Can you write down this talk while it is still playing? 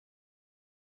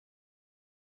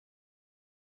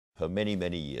for many,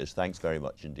 many years. Thanks very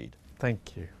much indeed.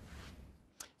 Thank you.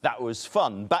 That was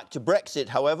fun. Back to Brexit,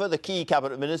 however, the key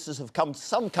cabinet ministers have come to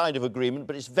some kind of agreement,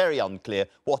 but it's very unclear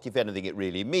what, if anything, it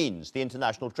really means. The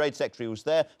International Trade Secretary was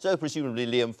there, so presumably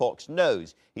Liam Fox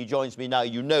knows. He joins me now.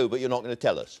 You know, but you're not going to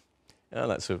tell us. Yeah,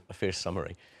 that's a fair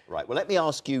summary. Right, well, let me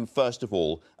ask you, first of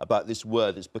all, about this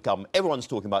word that's become... Everyone's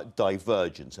talking about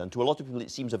divergence, and to a lot of people it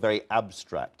seems a very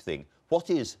abstract thing. What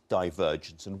is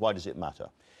divergence, and why does it matter?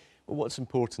 Well, what's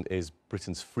important is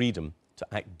Britain's freedom to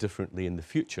act differently in the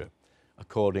future,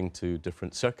 according to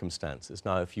different circumstances.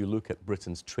 Now, if you look at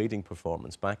Britain's trading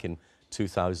performance back in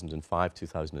 2005,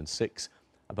 2006,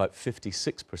 about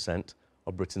 56%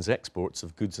 of Britain's exports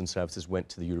of goods and services went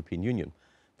to the European Union.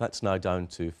 That's now down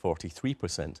to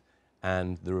 43%,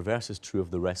 and the reverse is true of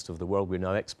the rest of the world. We're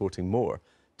now exporting more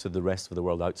to the rest of the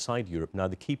world outside Europe. Now,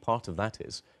 the key part of that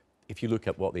is, if you look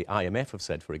at what the IMF have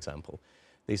said, for example,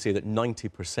 they say that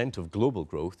 90% of global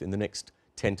growth in the next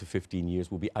 10 to 15 years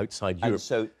will be outside Europe.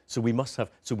 So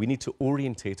we need to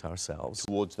orientate ourselves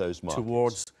towards those markets,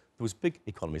 towards those big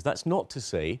economies. That's not to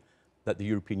say that the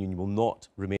European Union will not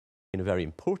remain a very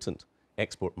important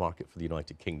export market for the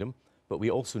United Kingdom, but we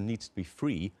also need to be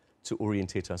free to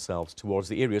orientate ourselves towards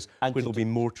the areas where there'll be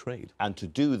more trade. And to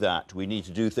do that, we need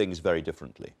to do things very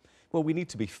differently. Well, we need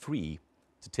to be free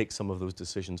to take some of those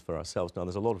decisions for ourselves. Now,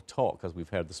 there's a lot of talk, as we've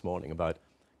heard this morning, about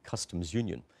customs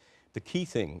union. The key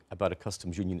thing about a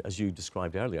customs union, as you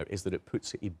described earlier, is that it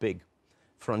puts a big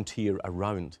frontier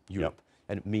around Europe. Yep.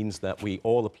 And it means that we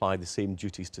all apply the same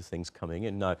duties to things coming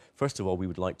in. Now, first of all, we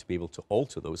would like to be able to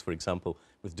alter those. For example,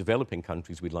 with developing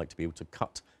countries, we'd like to be able to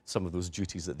cut some of those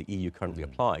duties that the EU currently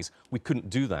applies. We couldn't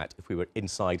do that if we were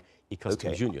inside a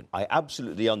customs union. I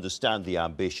absolutely understand the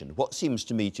ambition. What seems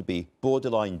to me to be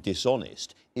borderline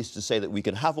dishonest is to say that we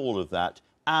can have all of that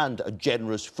and a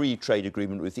generous free trade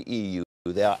agreement with the EU.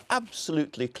 They are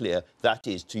absolutely clear that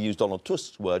is, to use Donald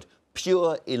Tusk's word,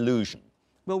 pure illusion.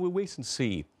 Well, we'll wait and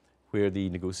see where the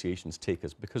negotiations take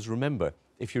us, because remember,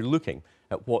 if you're looking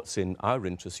at what's in our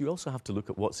interests, you also have to look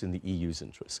at what's in the EU's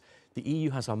interests. The EU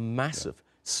has a massive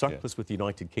surplus with the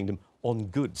United Kingdom on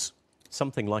goods,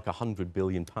 something like £100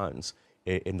 billion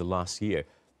in the last year.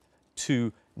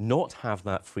 To not have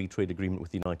that free trade agreement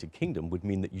with the United Kingdom would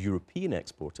mean that European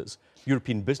exporters,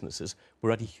 European businesses,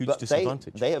 were at a huge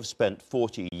disadvantage. They have spent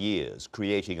 40 years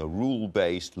creating a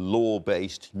rule-based,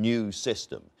 law-based new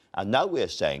system. And now we're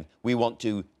saying we want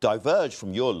to diverge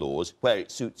from your laws where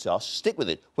it suits us, stick with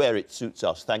it where it suits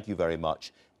us, thank you very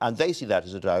much. And they see that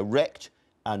as a direct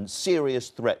and serious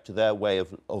threat to their way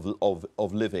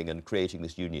of living and creating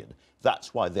this union.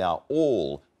 That's why they are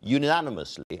all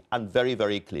unanimously and very,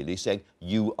 very clearly saying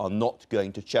you are not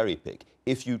going to cherry-pick.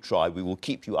 If you try, we will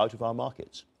keep you out of our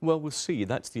markets. Well, we'll see.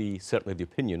 That's certainly the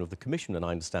opinion of the Commission, and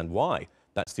I understand why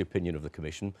that's the opinion of the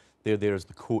Commission. They're there as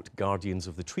the, quote, guardians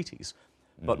of the treaties.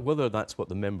 But whether that's what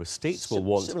the member states will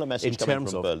want in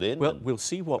terms of Berlin, well, we'll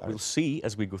see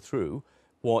as we go through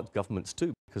what governments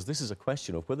do, because this is a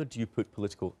question of whether do you put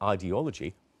political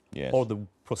ideology or the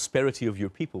prosperity of your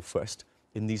people first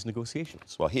in these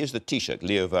negotiations. Well, here's the Taoiseach,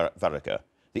 Leo Varadkar.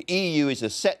 The EU is a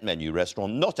set menu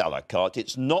restaurant, not à la carte.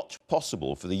 It's not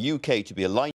possible for the UK to be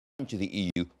aligned to the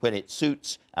EU when it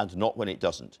suits and not when it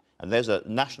doesn't. And there's a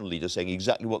national leader saying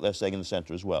exactly what they're saying in the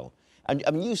centre as well. And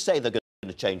I mean, you say they're going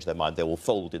to change their mind, they will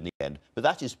fold in the end, but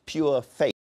that is pure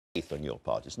faith on your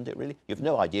part, isn't it, really? You have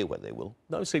no idea whether they will.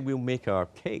 No, I would say we'll make our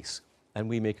case, and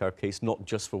we make our case not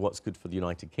just for what's good for the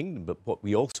United Kingdom, but what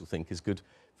we also think is good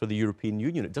for the European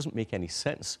Union. It doesn't make any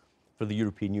sense for the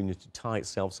European Union to tie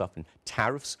itself up in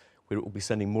tariffs, where it will be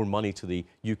sending more money to the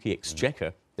UK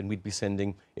exchequer than we'd be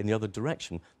sending in the other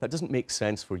direction. That doesn't make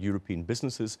sense for European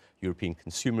businesses, European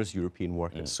consumers, European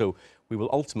workers. So we will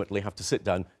ultimately have to sit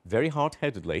down very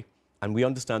hard-headedly, and we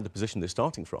understand the position they're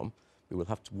starting from. We will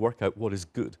have to work out what is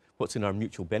good, what's in our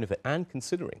mutual benefit, and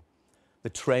considering the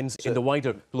trends in the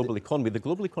wider global economy. The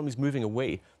global economy is moving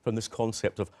away from this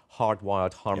concept of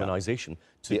hardwired harmonisation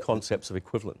to concepts of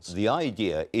equivalence. The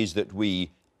idea is that we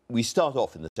start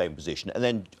off in the same position, and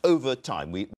then over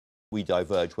time we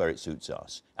diverge where it suits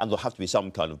us. And there'll have to be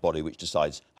some kind of body which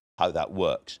decides how that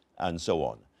works, and so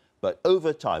on. But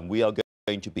over time, we are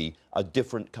going to be a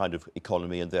different kind of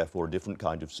economy and therefore a different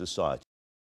kind of society.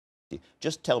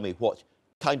 Just tell me what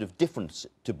kind of difference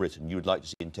to Britain you would like to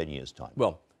see in 10 years' time.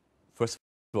 Well, first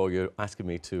of all, you're asking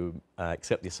me to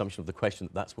accept the assumption of the question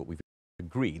that that's what we've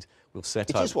agreed. We'll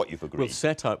set out. It is what you've agreed. We'll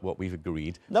set out what we've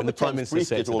agreed. Number 10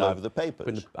 briefed it all over the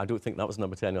papers. I don't think that was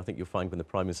number 10. I think you'll find when the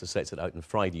Prime Minister sets it out on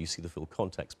Friday, you see the full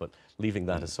context. But leaving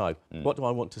that aside, what do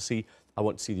I want to see? I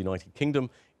want to see the United Kingdom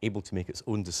able to make its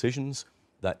own decisions,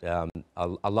 that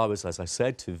allow us, as I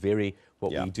said, to vary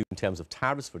what we do in terms of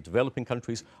tariffs for developing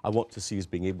countries. I want to see us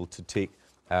being able to take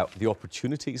the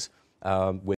opportunities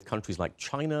with countries like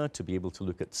China to be able to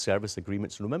look at service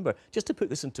agreements. And remember, just to put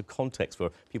this into context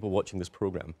for people watching this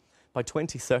program, by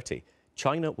 2030,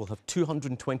 China will have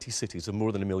 220 cities of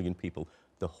more than 1 million people.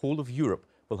 The whole of Europe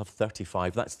will have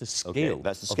 35. That's the scale. Okay,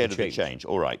 that's the scale of the change.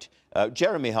 All right.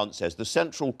 Jeremy Hunt says the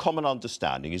central common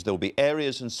understanding is there will be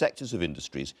areas and sectors of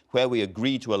industries where we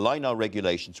agree to align our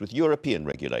regulations with European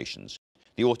regulations.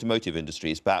 The automotive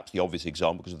industry is perhaps the obvious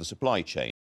example because of the supply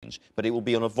chain, but it will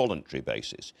be on a voluntary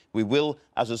basis. We will,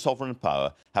 as a sovereign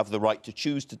power, have the right to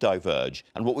choose to diverge,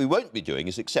 and what we won't be doing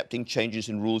is accepting changes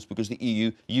in rules because the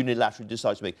EU unilaterally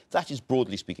decides to make. That is,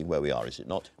 broadly speaking, where we are, is it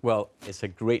not? Well, it's a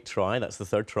great try. That's the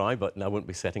third try, but I won't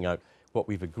be setting out what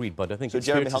we've agreed. But I think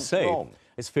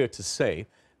it's fair to say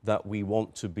that we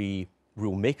want to be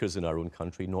rule makers in our own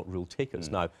country, not rule takers.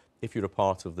 Now, if you're a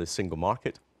part of the single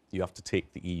market, you have to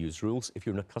take the EU's rules. If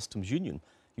you're in a customs union,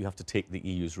 you have to take the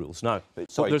EU's rules. Now,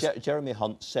 sorry, Jeremy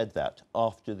Hunt said that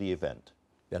after the event.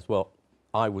 Yes, well,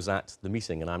 I was at the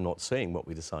meeting, and I'm not saying what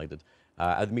we decided.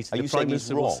 At the meeting, the Prime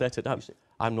Minister will set it up.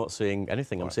 I'm not saying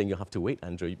anything. I'm saying you'll have to wait,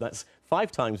 Andrew. That's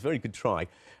 5 times. Very good try.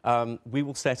 We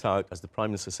will set out, as the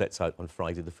Prime Minister sets out on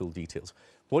Friday, the full details.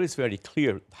 What is very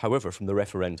clear, however, from the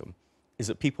referendum, is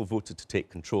that people voted to take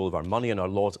control of our money and our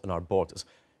laws and our borders.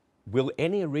 Will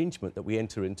any arrangement that we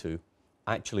enter into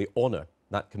actually honour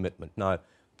that commitment? Now,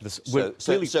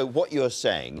 so what you're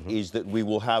saying is that we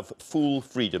will have full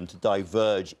freedom to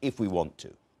diverge if we want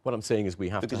to. What I'm saying is we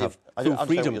have to have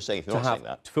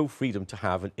full freedom to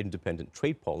have an independent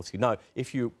trade policy. Now,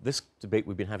 this debate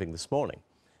we've been having this morning,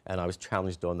 and I was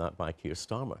challenged on that by Keir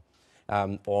Starmer,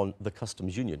 on the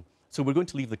customs union. So we're going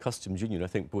to leave the customs union. I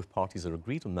think both parties are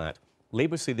agreed on that.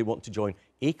 Labour say they want to join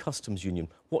a customs union.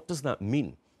 What does that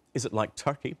mean? Is it like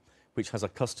Turkey, which has a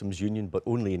customs union but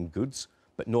only in goods,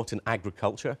 but not in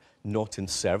agriculture, not in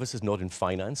services, not in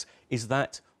finance? Is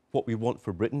that what we want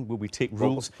for Britain? Will we take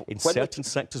rules in certain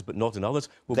sectors but not in others?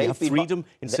 Will we have freedom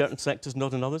in certain sectors,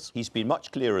 not in others? He's been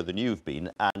much clearer than you've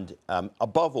been, and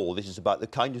above all, this is about the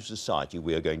kind of society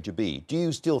we are going to be. Do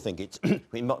you still think it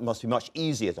must be much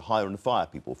easier to hire and fire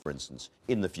people, for instance,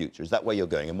 in the future? Is that where you're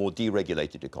going, a more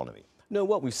deregulated economy? No,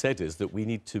 what we've said is that we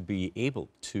need to be able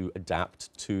to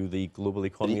adapt to the global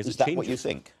economy as it changes. Is that what you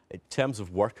think? In terms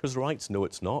of workers' rights, no,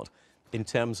 it's not. In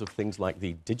terms of things like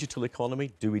the digital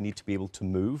economy, do we need to be able to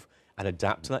move and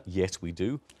adapt to that? Yes, we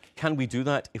do. Can we do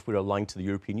that if we're aligned to the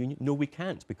European Union? No, we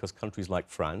can't, because countries like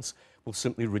France will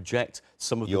simply reject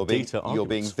some of the data arguments. You're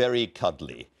being very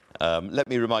cuddly. Let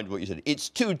me remind you what you said. It's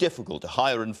too difficult to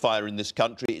hire and fire in this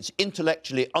country. It's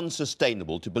intellectually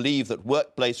unsustainable to believe that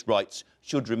workplace rights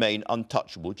should remain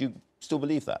untouchable. Do you still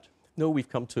believe that? No, we've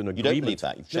come to an agreement. You don't believe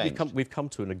that? You've changed. No, we've come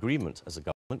to an agreement as a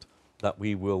government that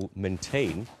we will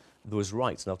maintain those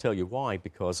rights. And I'll tell you why,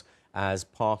 because as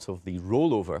part of the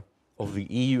rollover of the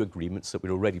EU agreements that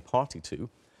we're already party to,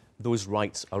 those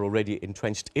rights are already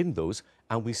entrenched in those,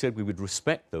 and we said we would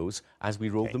respect those as we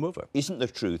rolled them over. Isn't the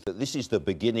truth that this is the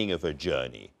beginning of a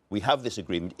journey? We have this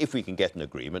agreement, if we can get an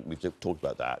agreement, we've talked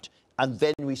about that, and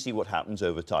then we see what happens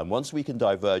over time. Once we can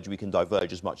diverge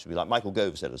as much as we like. Michael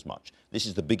Gove said as much. This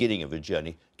is the beginning of a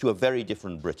journey to a very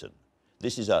different Britain.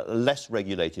 This is a less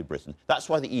regulated Britain. That's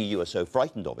why the EU are so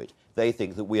frightened of it. They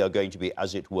think that we are going to be,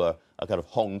 as it were, a kind of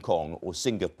Hong Kong or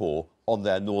Singapore on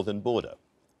their northern border.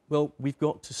 Well, we've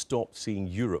got to stop seeing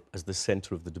Europe as the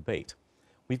centre of the debate.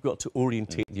 We've got to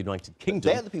orientate the United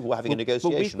Kingdom. They're the people we're having a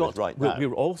negotiation with right now.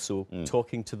 We're also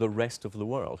talking to the rest of the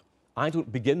world. I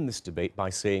don't begin this debate by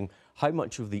saying, how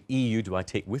much of the EU do I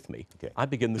take with me? I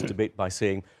begin this debate by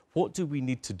saying, what do we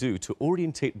need to do to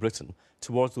orientate Britain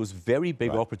towards those very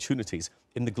big opportunities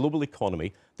in the global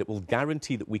economy that will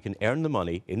guarantee that we can earn the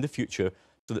money in the future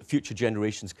so that future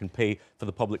generations can pay for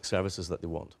the public services that they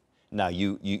want? Now,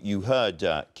 you heard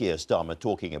Keir Starmer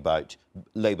talking about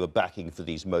Labour backing for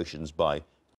these motions by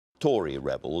Tory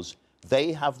rebels.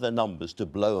 They have the numbers to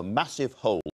blow a massive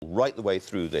hole right the way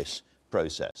through this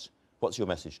process. What's your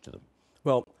message to them?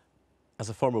 Well, as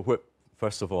a former whip,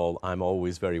 first of all, I'm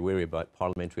always very wary about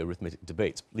parliamentary arithmetic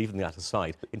debates. Leaving that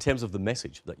aside, in terms of the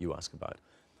message that you ask about,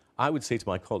 I would say to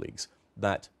my colleagues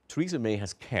that Theresa May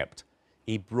has kept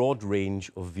a broad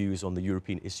range of views on the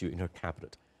European issue in her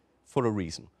cabinet for a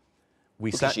reason.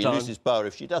 Because she loses power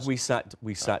if she doesn't. We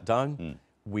sat down.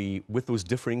 With those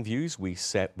differing views, we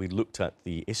looked at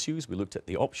the issues, we looked at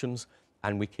the options,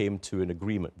 and we came to an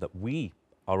agreement that we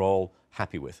are all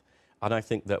happy with. And I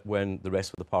think that when the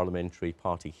rest of the parliamentary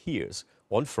party hears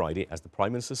on Friday, as the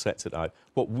Prime Minister sets it out,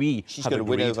 what we She's going to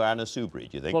win over Anna Soubry,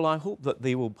 do you think? Well, I hope that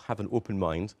they will have an open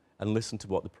mind and listen to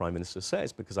what the Prime Minister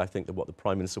says, because I think that what the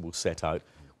Prime Minister will set out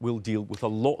will deal with a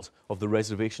lot of the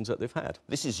reservations that they've had.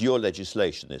 This is your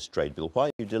legislation, this trade bill. Why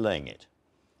are you delaying it?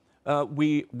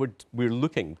 We're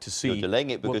looking to see... You're delaying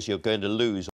it because you're going to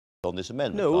lose on this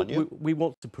amendment, no, aren't you? we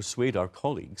want to persuade our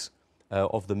colleagues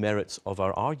of the merits of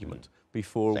our argument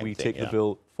before we take the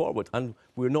bill forward. And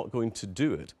we're not going to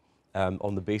do it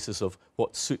on the basis of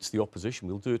what suits the opposition.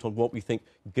 We'll do it on what we think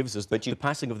gives us the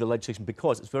passing of the legislation,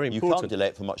 because it's very important. You can't delay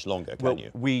it for much longer, can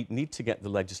you? We need to get the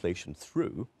legislation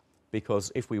through,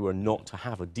 because if we were not to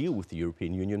have a deal with the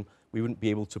European Union, we wouldn't be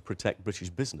able to protect British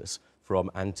business from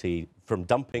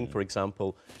dumping, for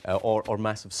example, or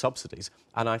massive subsidies.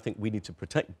 And I think we need to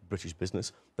protect British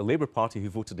business. The Labour Party, who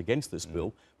voted against this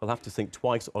bill, will have to think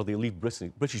twice, or they leave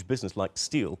British business like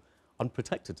steel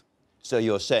unprotected. So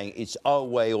you're saying it's our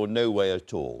way or no way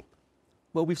at all?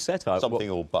 Well, we've set out something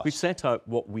or bust. We've set out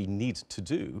what we need to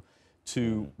do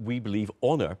to, we believe,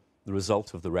 honour the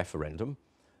result of the referendum,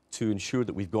 to ensure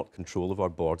that we've got control of our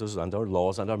borders and our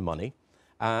laws and our money.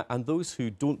 And those who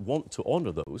don't want to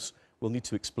honour those will need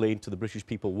to explain to the British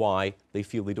people why they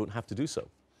feel they don't have to do so.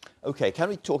 OK, can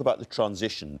we talk about the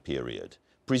transition period?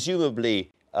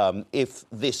 Presumably, if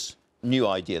this new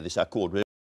idea, this accord,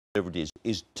 whatever it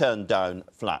is turned down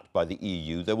flat by the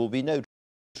EU, there will be no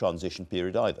transition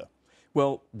period either.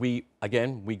 Well, we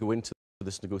go into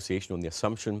this negotiation on the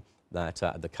assumption that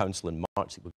at the Council in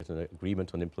March we'll get an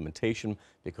agreement on implementation,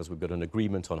 because we've got an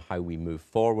agreement on how we move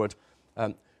forward.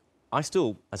 I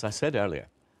still, as I said earlier,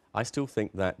 I still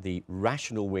think that the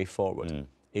rational way forward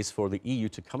is for the EU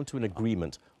to come to an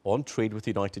agreement on trade with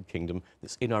the United Kingdom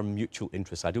that's in our mutual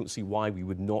interest. I don't see why we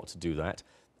would not do that.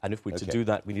 And if we're to do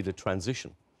that, we need a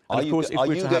transition. Are you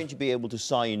going to be able to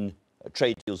sign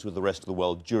trade deals with the rest of the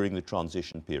world during the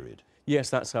transition period? Yes,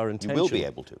 that's our intention. You will be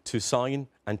able to. To sign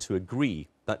and to agree.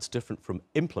 That's different from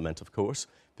implement, of course,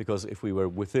 because if we were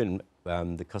within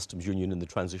the customs union in the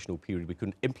transitional period, we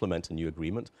couldn't implement a new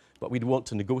agreement. But we'd want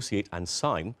to negotiate and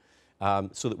sign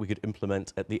so that we could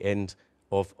implement at the end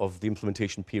of the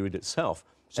implementation period itself.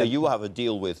 So you will have a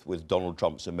deal with Donald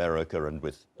Trump's America and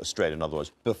with Australia and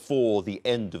otherwise before the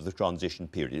end of the transition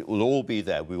period. It will all be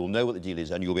there. We will know what the deal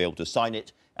is, and you'll be able to sign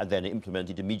it and then implement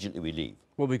it immediately we leave.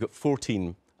 Well, we've got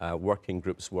 14 working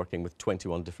groups working with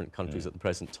 21 different countries at the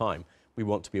present time. We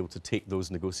want to be able to take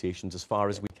those negotiations as far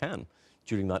as we can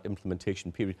during that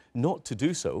implementation period. Not to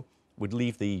do so would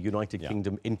leave the United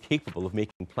Kingdom incapable of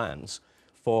making plans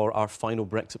for our final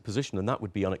Brexit position, and that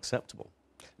would be unacceptable.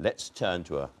 Let's turn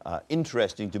to an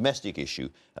interesting domestic issue.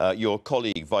 Your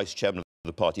colleague, Vice Chairman of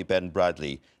the party, Ben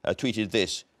Bradley, tweeted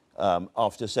this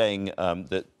after saying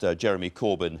that Jeremy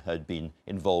Corbyn had been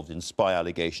involved in spy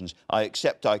allegations. I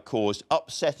accept I caused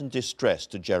upset and distress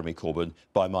to Jeremy Corbyn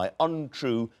by my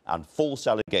untrue and false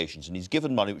allegations. And he's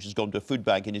given money which has gone to a food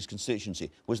bank in his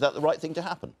constituency. Was that the right thing to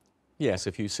happen? Yes,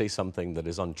 if you say something that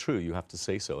is untrue, you have to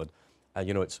say so. And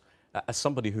you know, it's as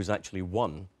somebody who's actually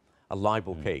won a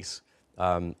libel case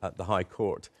at the High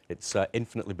Court, it's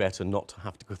infinitely better not to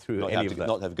have to go through any of that.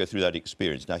 Not have to go through that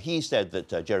experience. Now, he said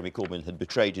that Jeremy Corbyn had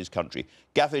betrayed his country.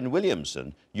 Gavin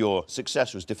Williamson, your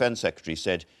successor as Defence Secretary,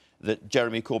 said that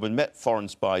Jeremy Corbyn met foreign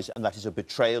spies and that is a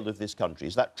betrayal of this country.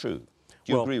 Is that true?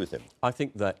 Do you agree with him? I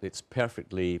think that it's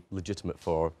perfectly legitimate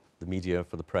for the media,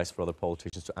 for the press, for other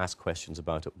politicians to ask questions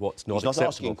about it. What's not acceptable? He's not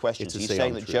asking questions. He's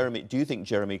saying that do you think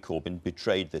Jeremy Corbyn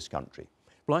betrayed this country?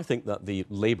 Well, I think that the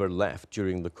Labour left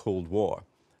during the Cold War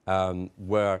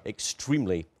were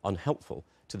extremely unhelpful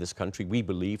to this country. We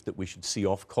believed that we should see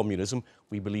off communism.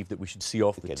 We believed that we should see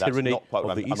off the tyranny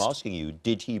of the East. I'm asking you,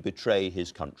 did he betray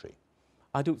his country?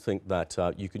 I don't think that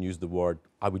you can use the word,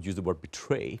 I would use the word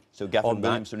betray. So Gavin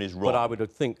Williamson is wrong.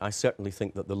 But I certainly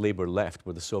think that the Labour left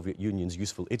were the Soviet Union's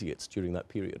useful idiots during that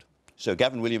period. So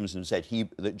Gavin Williamson said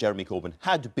that Jeremy Corbyn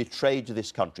had betrayed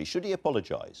this country. Should he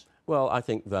apologise? Well, I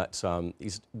think that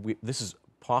this is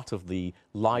part of the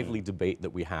lively debate that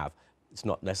we have. It's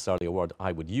not necessarily a word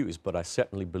I would use, but I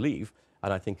certainly believe,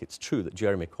 and I think it's true, that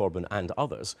Jeremy Corbyn and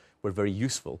others were very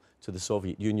useful to the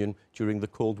Soviet Union during the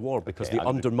Cold War because they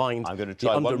undermined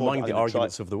the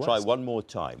arguments of the West. Try one more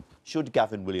time. Should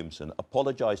Gavin Williamson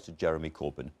apologise to Jeremy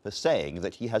Corbyn for saying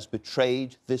that he has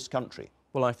betrayed this country?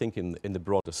 Well, I think in the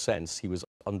broader sense, he was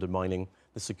undermining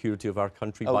the security of our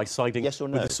country by siding with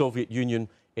the Soviet Union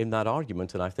in that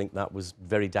argument, and I think that was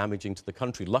very damaging to the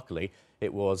country. Luckily,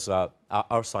 it was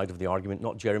our side of the argument,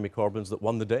 not Jeremy Corbyn's, that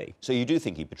won the day. So you do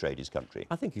think he betrayed his country?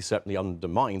 I think he certainly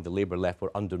undermined, the Labour left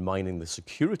were undermining the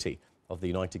security of the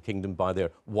United Kingdom by their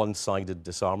one-sided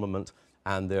disarmament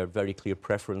and their very clear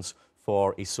preference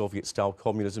for a Soviet-style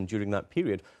communism during that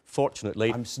period.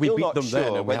 Fortunately, I'm we still beat not them then,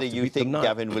 sure and we whether have to you beat them think now.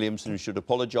 Gavin Williamson should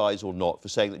apologise or not for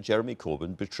saying that Jeremy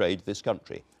Corbyn betrayed this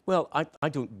country. Well, I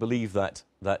don't believe that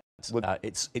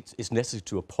it's necessary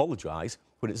to apologise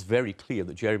when it's very clear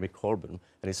that Jeremy Corbyn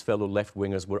and his fellow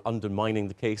left-wingers were undermining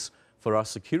the case for our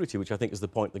security, which I think is the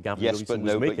point that Gavin Yes, but Williamson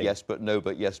was no, making. but yes, but no,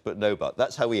 but yes, but no, but.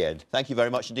 That's how we end. Thank you very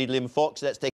much indeed, Liam Fox. Let's take